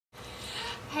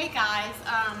Hey guys,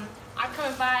 I'm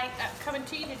coming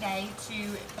to you today to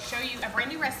show you a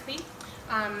brand new recipe.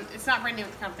 It's not brand new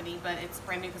with the company, but it's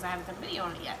brand new because I haven't done a video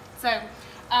on it yet. So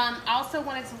I also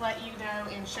wanted to let you know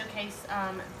and showcase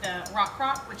the rock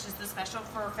crock, which is the special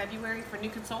for February for new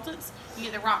consultants. You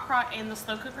get the rock crock and the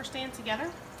slow cooker stand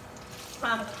together.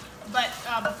 But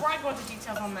before I go into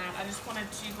details on that, I just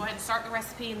wanted to go ahead and start the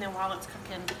recipe, and then while it's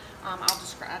cooking, I'll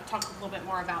talk a little bit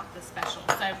more about the special.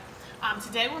 So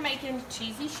today we're making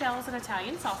cheesy shells and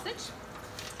Italian sausage,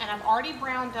 and I've already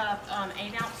browned up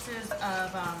 8 ounces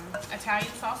of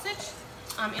Italian sausage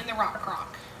in the rock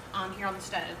crock here on the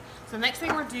stove. So the next thing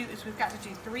we're going to do is we've got to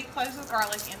do 3 cloves of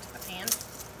garlic into the pan. 2,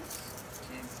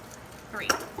 3.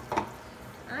 All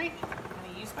right, I'm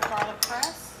going to use my garlic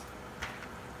press.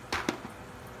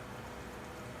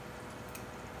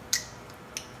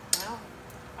 Well,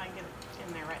 if I can get it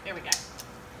in there, right there we go.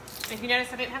 And if you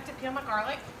notice, I didn't have to peel my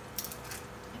garlic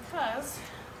because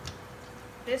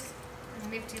this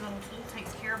nifty little tool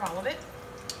takes care of all of it.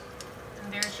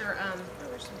 And there's your oh,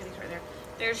 there's some goodies right there.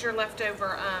 There's your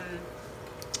leftover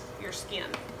your skin.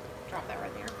 Drop that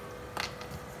right there.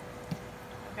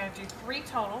 I've got to do 3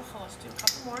 total, so let's do a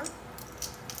couple more.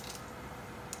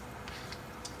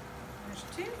 There's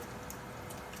 2.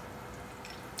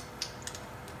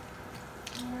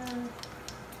 And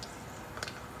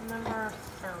number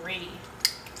 3.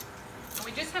 And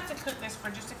we just have to cook this for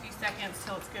just a few seconds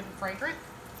till it's good and fragrant.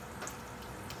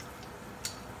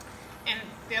 And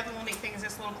the other little neat thing is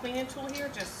this little cleaning tool here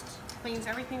just cleans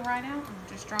everything right out. And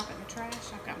just drop it in the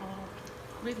trash. I've got my little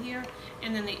lid here.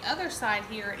 And then the other side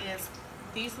here is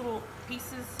these little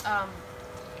pieces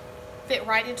fit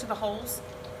right into the holes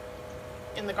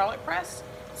in the garlic press.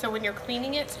 So when you're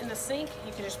cleaning it in the sink,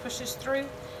 you can just push this through,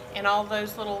 and all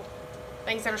those little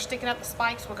things that are sticking up, the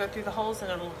spikes, will go through the holes,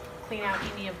 and it'll clean out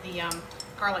any of the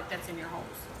garlic that's in your holes.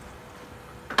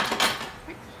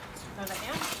 Okay, let's throw that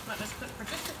down. Let this cook for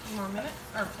just a few more minutes,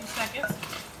 or a few seconds.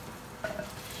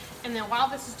 And then while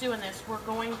this is doing this, we're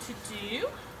going to do,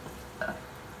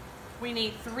 we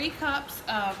need 3 cups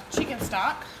of chicken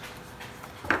stock.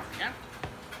 Yeah.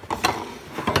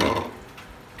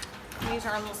 These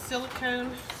are our little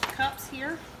silicone cups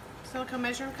here, silicone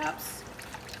measuring cups.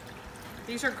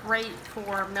 These are great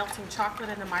for melting chocolate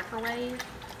in the microwave,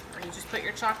 or you just put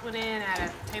your chocolate in, add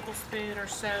a tablespoon or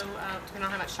so, depending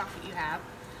on how much chocolate you have,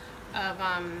 of,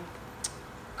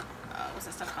 what's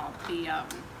that stuff called? I'm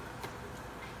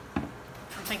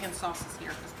thinking sauces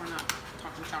here because we're not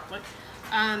talking chocolate.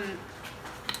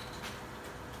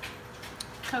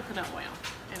 Coconut oil,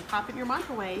 and pop it in your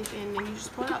microwave, and then you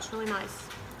just pull it out. It's really nice.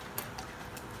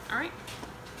 All right,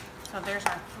 so there's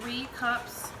our 3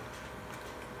 cups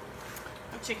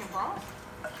of chicken broth.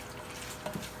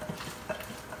 All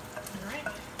right,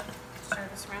 stir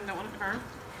this around, don't want it to burn.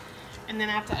 And then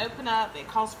I have to open up, it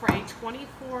calls for a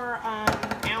 24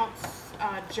 ounce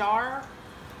jar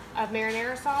of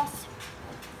marinara sauce.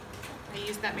 I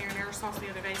used that marinara sauce the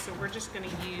other day, so we're just going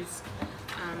to use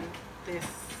this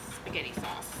spaghetti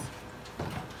sauce,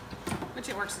 which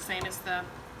it works the same as the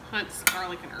Hunt's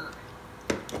garlic and herb.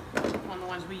 One of the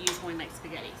ones we use when we make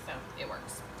spaghetti, so it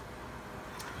works.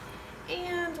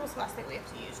 And what's the last thing we have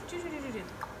to use?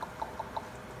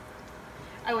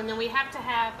 Oh, and then we have to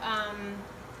have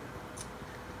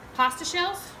pasta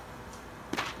shells.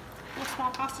 Little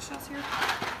small pasta shells here.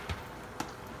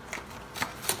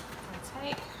 I'm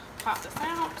gonna pop this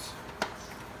out.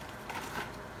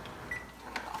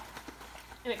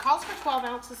 And it calls for 12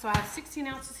 ounces, so I have 16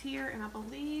 ounces here, and I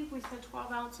believe we said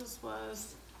 12 ounces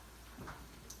was,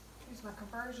 here's my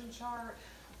conversion chart,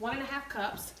 1.5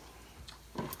 cups.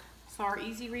 So our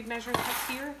easy read measuring cups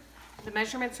here. The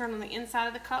measurements are on the inside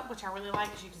of the cup, which I really like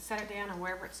because you can set it down, and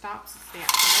wherever it stops, it's the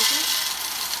actual measurement.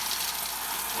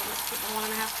 So let's put the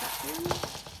 1.5 cups in.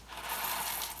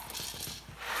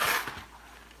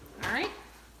 All right,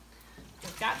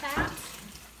 we've got that.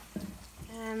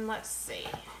 And let's see.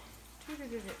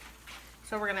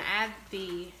 So we're going to add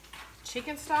the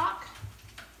chicken stock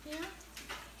here.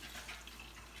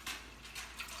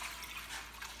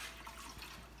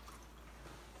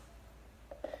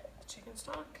 Chicken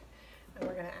stock, and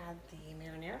we're going to add the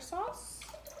marinara sauce.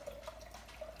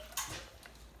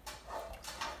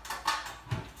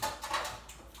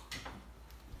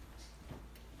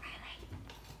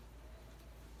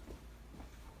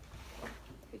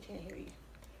 We can't hear you.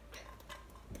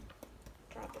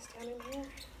 Drop this down in here,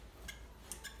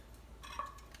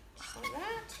 just like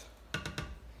that.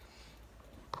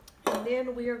 And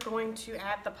then we are going to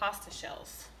add the pasta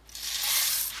shells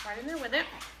right in there with it.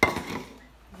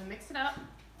 And mix it up.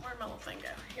 Where'd my little thing go?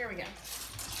 Here we go.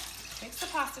 Mix the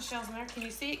pasta shells in there. Can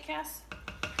you see it, Cass?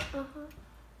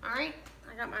 All right,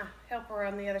 I got my helper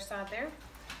on the other side there.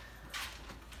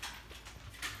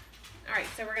 All right,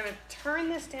 so we're gonna turn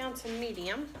this down to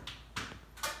medium.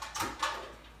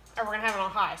 Or we're gonna have it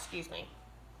on high, excuse me.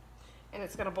 And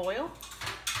it's gonna boil.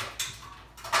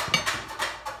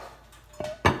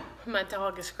 My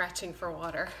dog is scratching for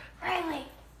water. Riley,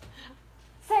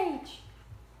 Sage,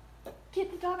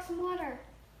 get the dog some water.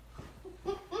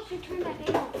 Should turn that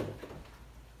down.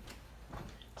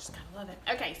 Just gotta love it.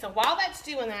 Okay, so while that's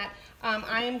doing that,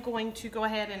 I am going to go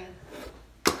ahead and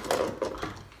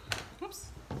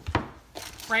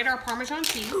grate our Parmesan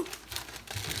cheese.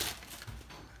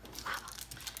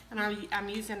 And I'm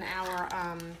using our,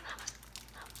 My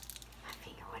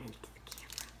finger went into the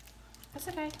camera. that's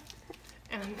okay.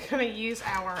 And I'm gonna use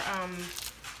our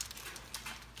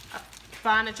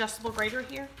fine adjustable grater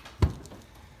here.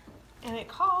 And it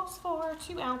calls for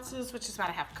 2 ounces, which is about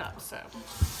a half cup. So,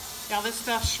 y'all, this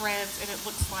stuff shreds and it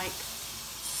looks like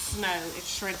snow. It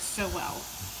shreds so well.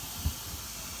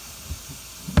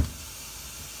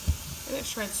 And it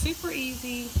shreds super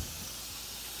easy.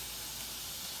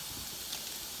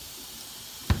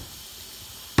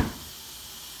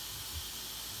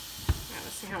 Now,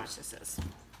 let's see how much this is. All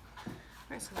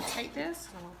right, so we'll take this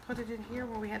and we'll put it in here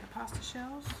where we had the pasta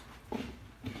shells.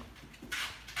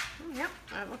 Yep,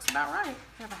 that looks about right.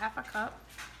 We have a half a cup.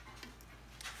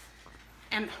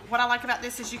 And what I like about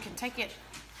this is you can take it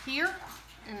here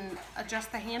and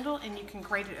adjust the handle and you can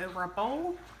grate it over a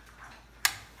bowl.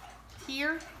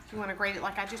 Here, if you want to grate it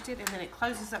like I just did, and then it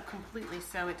closes up completely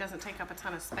so it doesn't take up a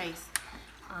ton of space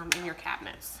in your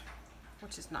cabinets,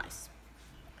 which is nice.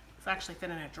 It's actually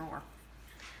fit in a drawer.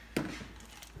 All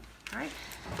right,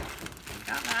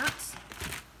 got that.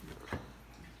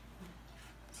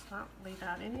 Not leave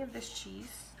out any of this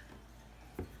cheese.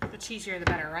 The cheesier the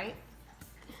better, right?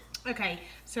 Okay,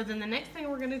 so then the next thing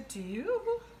we're gonna do,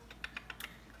 all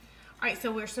right,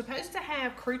 so we're supposed to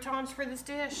have croutons for this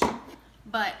dish,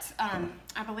 but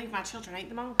I believe my children ate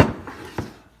them all, so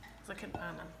I couldn't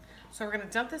find them. So we're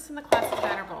gonna dump this in the classic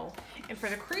batter bowl, and for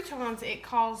the croutons, it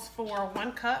calls for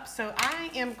 1 cup, so I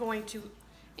am going to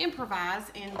improvise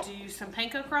and do some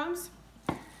panko crumbs,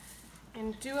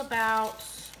 and do about,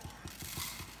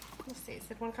 let's see, it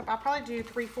said 1 cup. I'll probably do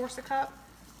 3/4 a cup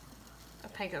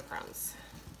of panko crumbs.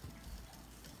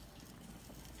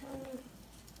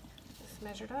 Just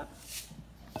measured up.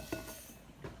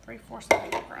 3/4 of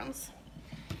panko crumbs.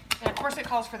 And of course it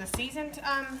calls for the seasoned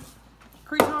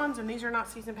croutons, and these are not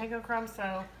seasoned panko crumbs,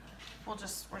 so we're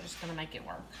just gonna make it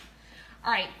work.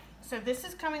 All right, so this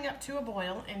is coming up to a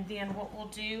boil, and then what we'll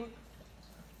do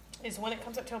is when it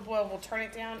comes up to a boil, we'll turn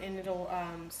it down and it'll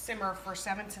simmer for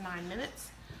 7 to 9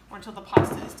 minutes. Or until the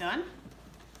pasta is done.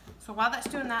 So while that's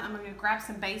doing that, I'm going to grab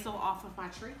some basil off of my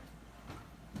tree.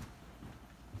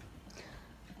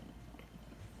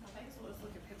 My basil is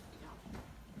looking pickly, y'all.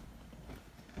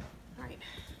 All right,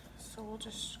 so we'll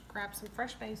just grab some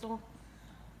fresh basil.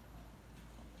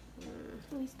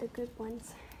 At least the good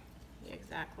ones. Yeah,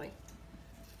 exactly.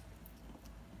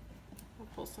 I'll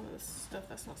pull some of this stuff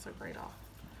that's not so great off.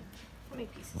 How many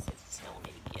pieces is it telling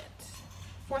me to get?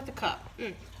 1/4 a cup.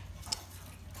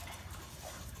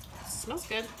 Smells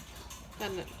good,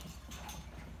 doesn't it?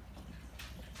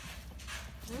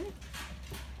 All right.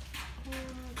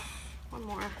 And 1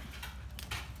 more.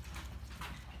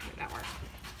 Make that work.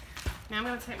 Now I'm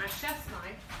going to take my chef's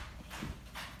knife.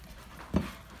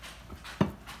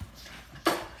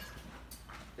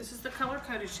 This is the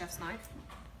color-coded chef's knife.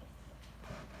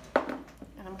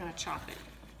 And I'm going to chop it.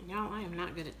 And y'all, I am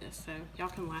not good at this, so y'all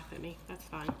can laugh at me. That's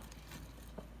fine.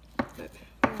 But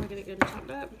I'm going to get it good and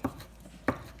chopped up.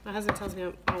 My husband tells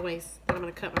me always that I'm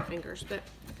going to cut my fingers, but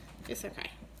it's okay.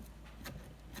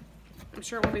 I'm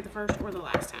sure it won't be the first or the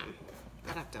last time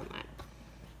that I've done that.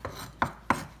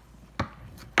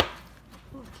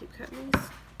 I'll keep cutting these.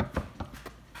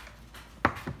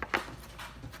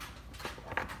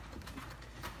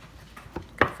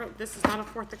 This is not a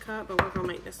 1/4 a cup, but we're going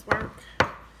to make this work.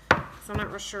 So I'm not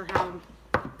real sure how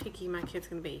picky my kid's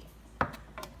going to be.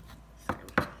 So,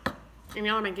 and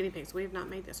y'all are my guinea pigs. We have not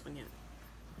made this one yet.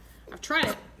 I've tried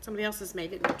it. Somebody else has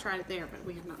made it, and I've tried it there, but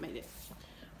we have not made it.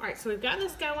 All right, so we've got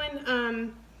this going.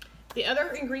 The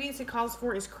other ingredients it calls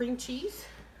for is cream cheese.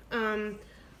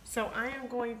 So I am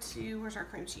going to, where's our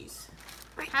cream cheese?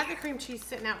 I have the cream cheese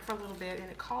sitting out for a little bit,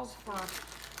 and it calls for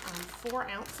 4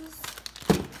 ounces.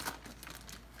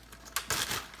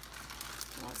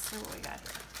 Let's see what we got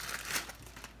here.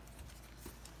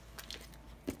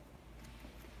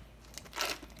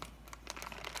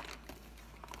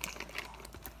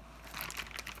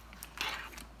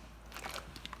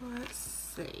 Let's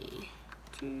see,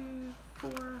 2,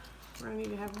 4, We're gonna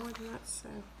need to have more than that, so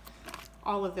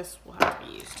all of this will have to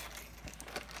be used.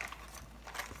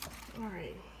 All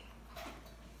right.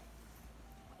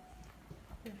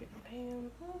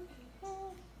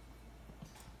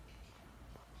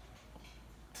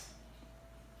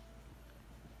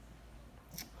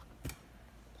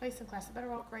 Place in glass of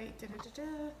butter, all great. Da, da, da, da.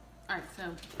 All right, so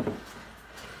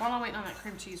while I'm waiting on that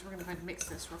cream cheese, we're gonna go ahead and mix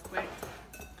this real quick.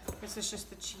 This is just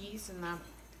the cheese and the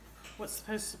what's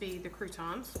supposed to be the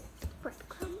croutons.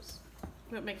 Breadcrumbs.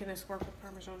 But making this work with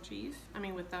Parmesan cheese. I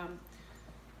mean with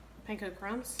panko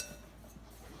crumbs.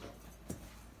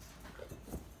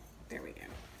 There we go.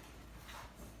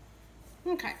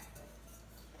 Okay.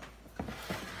 All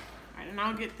right, and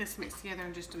I'll get this mixed together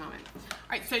in just a moment.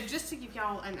 All right, so just to give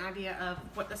y'all an idea of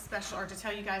what the special, or to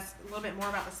tell you guys a little bit more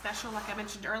about the special, like I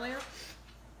mentioned earlier.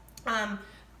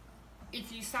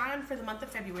 If you sign for the month of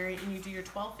February and you do your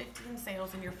 12.15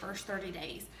 sales in your first 30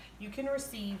 days, you can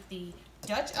receive the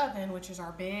Dutch oven, which is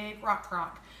our big rock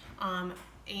crock,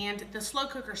 and the slow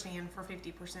cooker stand for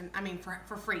 50%, I mean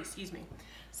for free, excuse me.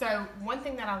 So one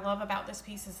thing that I love about this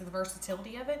piece is the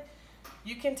versatility of it.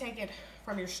 You can take it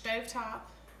from your stovetop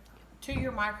to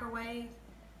your microwave,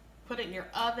 put it in your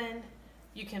oven,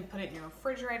 you can put it in your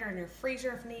refrigerator and your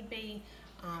freezer if need be.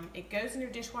 It goes in your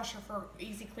dishwasher for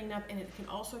easy cleanup, and it can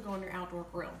also go on your outdoor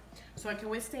grill. So it can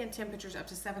withstand temperatures up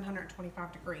to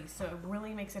 725 degrees. So it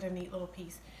really makes it a neat little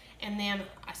piece. And then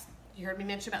you heard me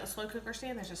mention about the slow cooker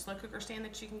stand. There's a slow cooker stand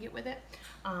that you can get with it,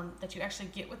 that you actually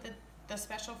get with the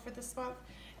special for this month.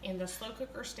 And the slow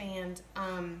cooker stand,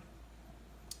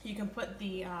 you can put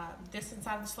the this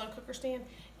inside of the slow cooker stand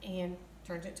and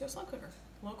turns it into a slow cooker,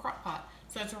 a little crock pot.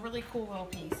 So it's a really cool little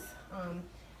piece.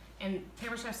 And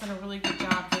Pampered Chef's done a really good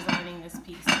job designing this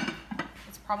piece.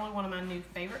 It's probably one of my new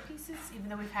favorite pieces, even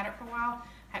though we've had it for a while.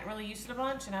 I hadn't really used it a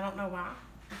bunch, and I don't know why,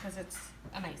 because it's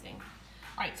amazing.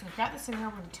 All right, so we've got this in here.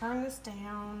 We're going to turn this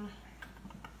down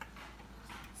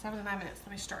 7 to 9 minutes.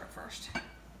 Let me start it first.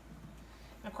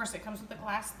 And of course, it comes with a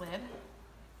glass lid.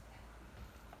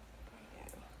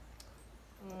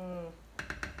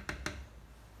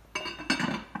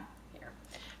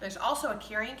 There's also a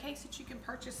carrying case that you can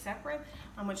purchase separate,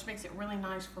 which makes it really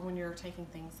nice for when you're taking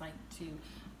things like to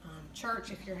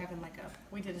church. If you're having like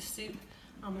we did a soup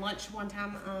lunch one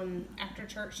time after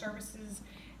church services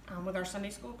with our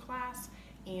Sunday school class,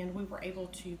 and we were able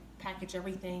to package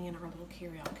everything in our little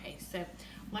carry-on case. So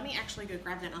let me actually go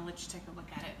grab that and I'll let you take a look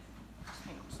at it. Just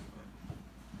hang on a second.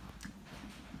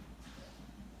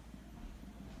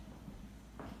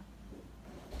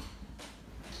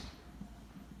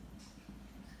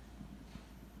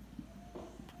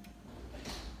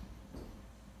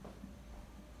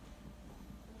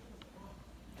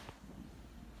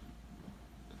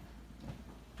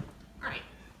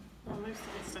 Most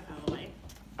of this stuff out of the way.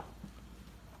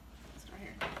 Start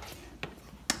here.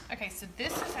 Okay, so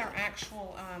this is our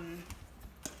actual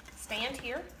stand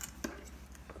here.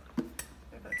 Let me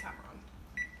put the timer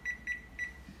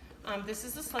on. This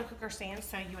is the slow cooker stand,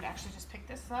 so you would actually just pick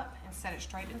this up and set it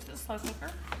straight into the slow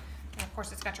cooker. And of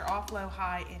course, it's got your off, low,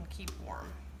 high, and keep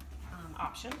warm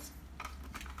options.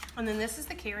 And then this is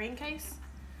the carrying case.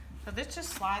 So this just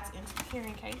slides into the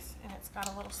carrying case, and it's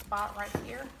got a little spot right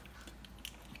here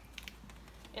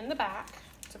in the back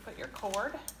to put your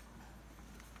cord.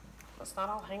 It's not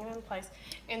all hanging in place.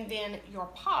 And then your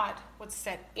pot would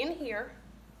set in here.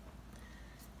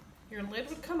 Your lid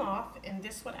would come off, and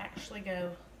this would actually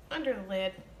go under the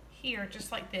lid here, just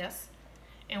like this.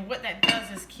 And what that does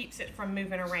is keeps it from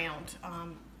moving around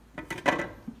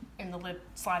and the lid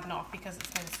sliding off because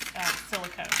it's made of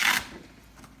silicone.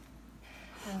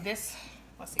 And this,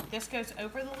 let's see, this goes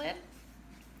over the lid,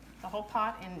 the whole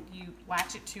pot, and you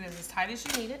latch it to it as tight as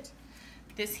you need it.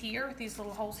 This here, these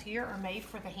little holes here are made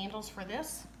for the handles for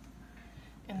this.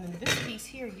 And then this piece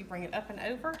here, you bring it up and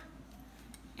over,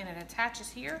 and it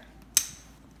attaches here.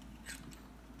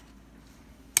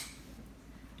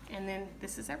 And then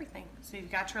this is everything. So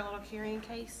you've got your little carrying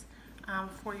case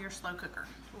for your slow cooker.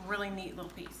 Really neat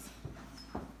little piece.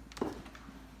 There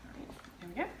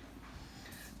we go.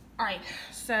 All right,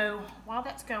 so while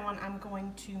that's going, I'm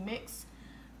going to mix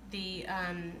the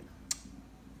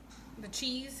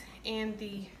cheese and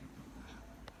the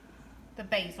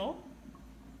basil.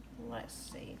 Let's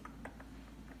see.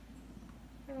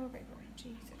 Oh,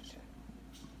 cheese.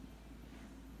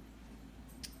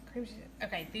 Cream cheese.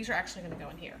 Okay, these are actually going to go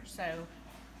in here, so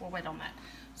we'll wait on that.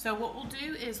 So what we'll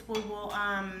do is we will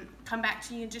come back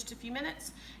to you in just a few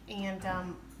minutes and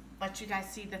let you guys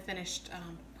see the finished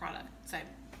product. So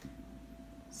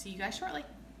see you guys shortly.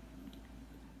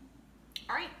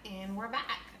 All right, and we're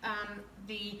back.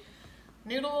 The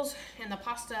noodles and the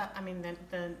pasta,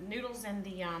 the noodles and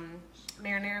the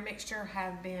marinara mixture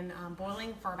have been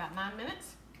boiling for about 9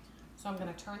 minutes. So I'm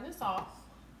going to turn this off.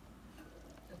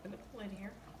 Open up the lid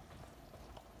here.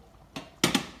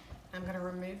 I'm going to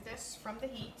remove this from the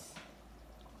heat.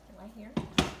 Right here.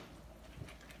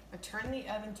 I turn the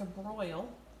oven to broil.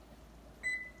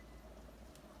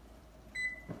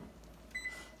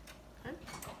 Okay.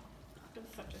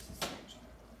 This up just a smidge.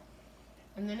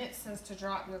 And then it says to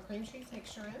drop your cream cheese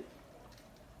mixture in.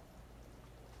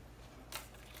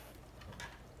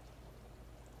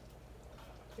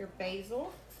 Your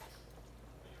basil.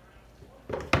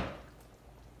 Okay.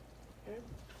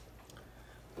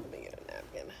 Let me get a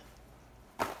napkin.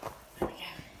 There we go.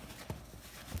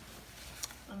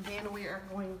 And then we are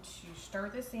going to stir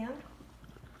this in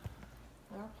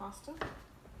with our pasta.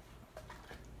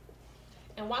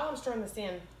 And while I'm stirring this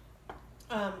in,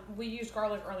 we used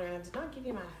garlic earlier, and I did not give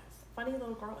you my funny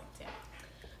little garlic tip.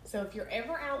 So if you're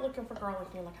ever out looking for garlic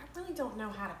and you're like, I really don't know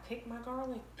how to pick my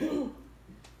garlic,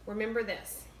 remember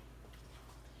this.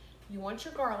 You want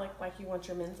your garlic like you want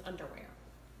your men's underwear.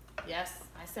 Yes,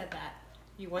 I said that.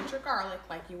 You want your garlic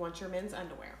like you want your men's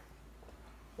underwear.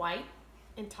 White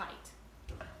and tight.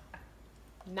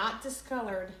 Not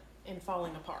discolored and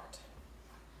falling apart.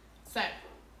 So,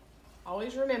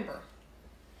 always remember,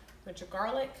 want your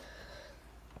garlic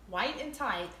white and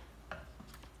tight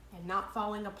and not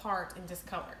falling apart and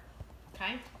discolored.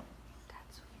 Okay?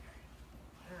 That's weird.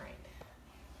 All right.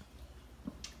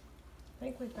 I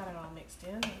think we've got it all mixed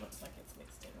in. It looks like it's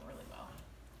mixed in really well.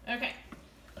 Okay.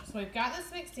 So we've got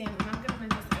this mixed in, and I'm going to move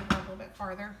this over a little bit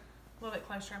farther, a little bit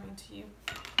closer, to you.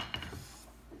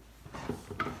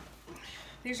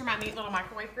 These are my neat little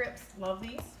microwave grips. Love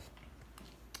these.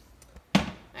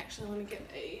 Actually, let me get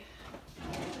a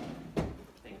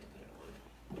thing to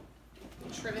put it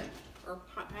on. Trivet or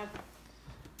hot pad. All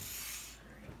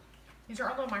right. These are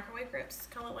our little microwave grips,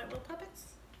 kind of look like little puppets.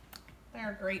 They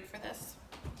are great for this.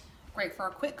 Great for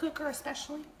a quick cooker,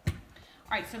 especially.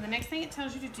 All right, so the next thing it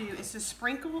tells you to do is to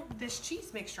sprinkle this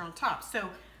cheese mixture on top. So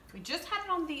we just had it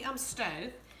on the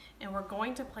stove, and we're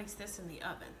going to place this in the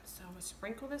oven. So I'm gonna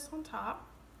sprinkle this on top.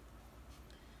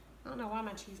 I don't know why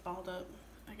my cheese balled up.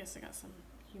 I guess I got some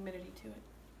humidity to it.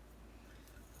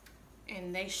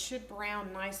 And they should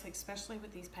brown nicely, especially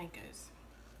with these pancos.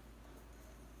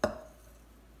 All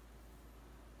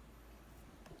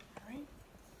right.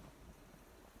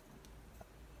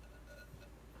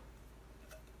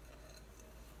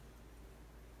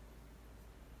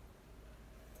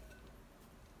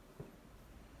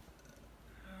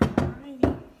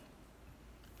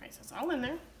 So it's all in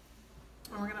there,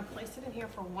 and we're going to place it in here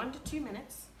for 1 to 2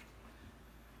 minutes.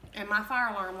 And my fire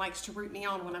alarm likes to root me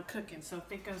on when I'm cooking, so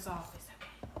if it goes off, it's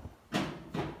okay.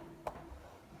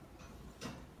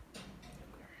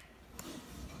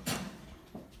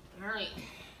 All right,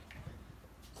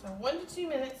 so 1 to 2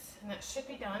 minutes, and that should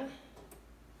be done.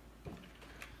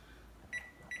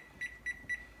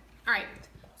 All right,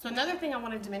 so another thing I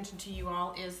wanted to mention to you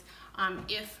all is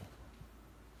if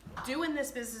doing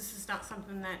this business is not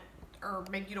something that, or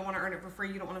maybe you don't want to earn it for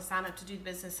free, you don't want to sign up to do the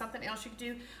business, something else you could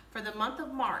do, for the month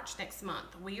of March, next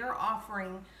month, we are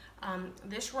offering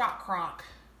this rock crock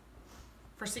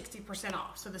for 60%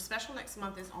 off. So the special next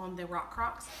month is on the rock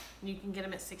crocks, and you can get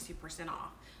them at 60%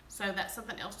 off. So that's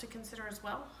something else to consider as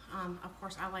well. Of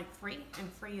course, I like free,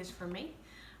 and free is for me.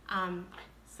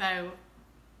 So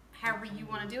however you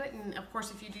want to do it, and of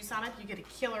course, if you do sign up, you get a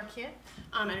killer kit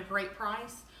at a great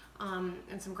price.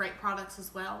 And some great products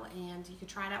as well, and you can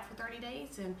try it out for 30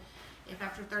 days, and if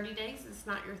after 30 days it's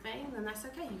not your thing, then that's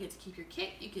okay. You get to keep your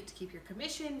kit, you get to keep your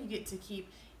commission, you get to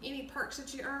keep any perks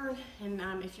that you earn,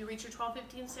 and if you reach your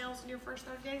 $12.50 in sales in your first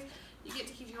 30 days, you get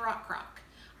to keep your rock crock.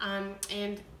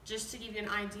 And just to give you an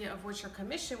idea of what your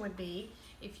commission would be,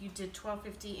 if you did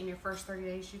 $12.50 in your first 30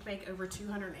 days, you'd make over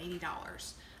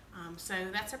 $280. So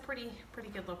that's a pretty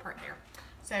good little perk there.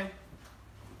 So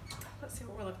let's see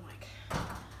what we're looking like.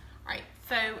 All right,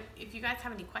 so if you guys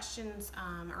have any questions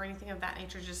or anything of that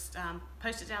nature, just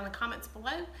post it down in the comments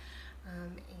below,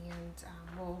 and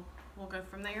we'll go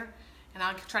from there, and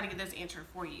I'll try to get those answered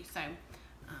for you. So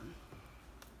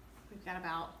we've got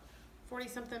about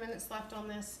 40-something minutes left on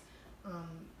this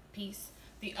piece.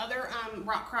 The other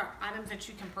rock crock items that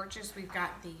you can purchase, we've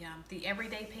got the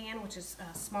everyday pan, which is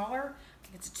smaller. I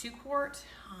think it's a 2-quart.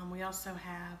 We also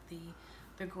have the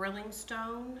grilling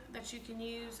stone that you can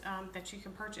use, that you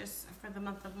can purchase for the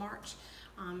month of March,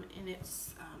 and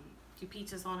it's do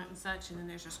pizzas on it and such. And then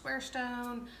there's a square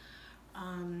stone.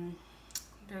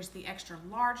 There's the extra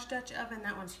large Dutch oven.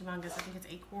 That one's humongous. I think it's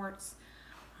 8 quarts.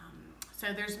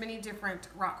 So there's many different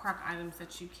Rock Crock items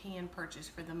that you can purchase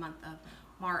for the month of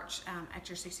March at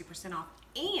your 60% off.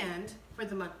 And for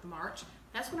the month of March,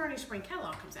 that's when our new spring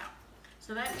catalog comes out.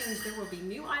 So that means there will be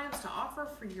new items to offer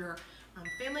for your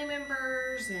family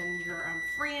members and your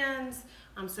friends.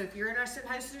 So if you're interested in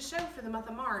hosting a show for the month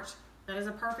of March, that is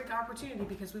a perfect opportunity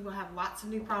because we will have lots of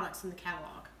new products in the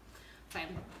catalog. So,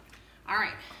 all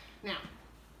right, now,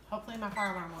 hopefully my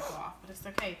fire alarm won't go off, but it's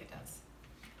okay if it does.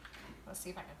 Let's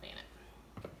see if I can fan it.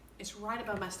 It's right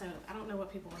above my stove. I don't know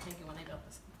what people were thinking when they built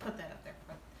this. Put that up there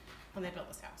when they built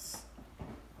this house. All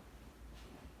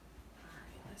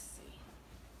right, let's see.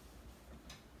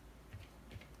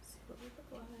 See what we look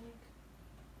like.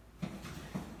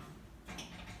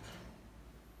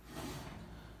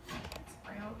 It's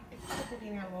brown. It could have been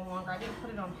in here a little longer. I didn't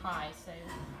put it on high, so.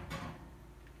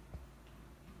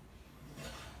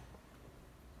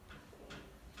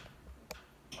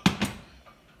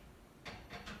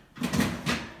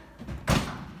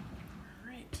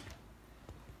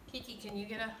 Kiki, can you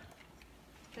get a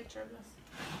picture of this?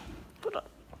 Hold on.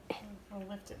 I'll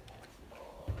lift it.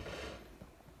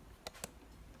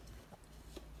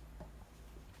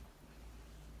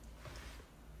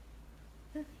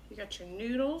 You got your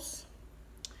noodles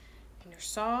and your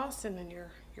sauce and then your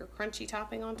crunchy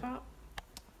topping on top.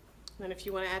 And then if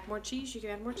you want to add more cheese, you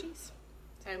can add more cheese.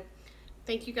 So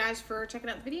thank you guys for checking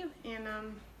out the video and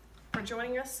for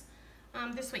joining us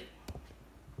this week.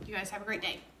 You guys have a great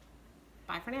day.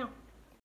 Bye for now.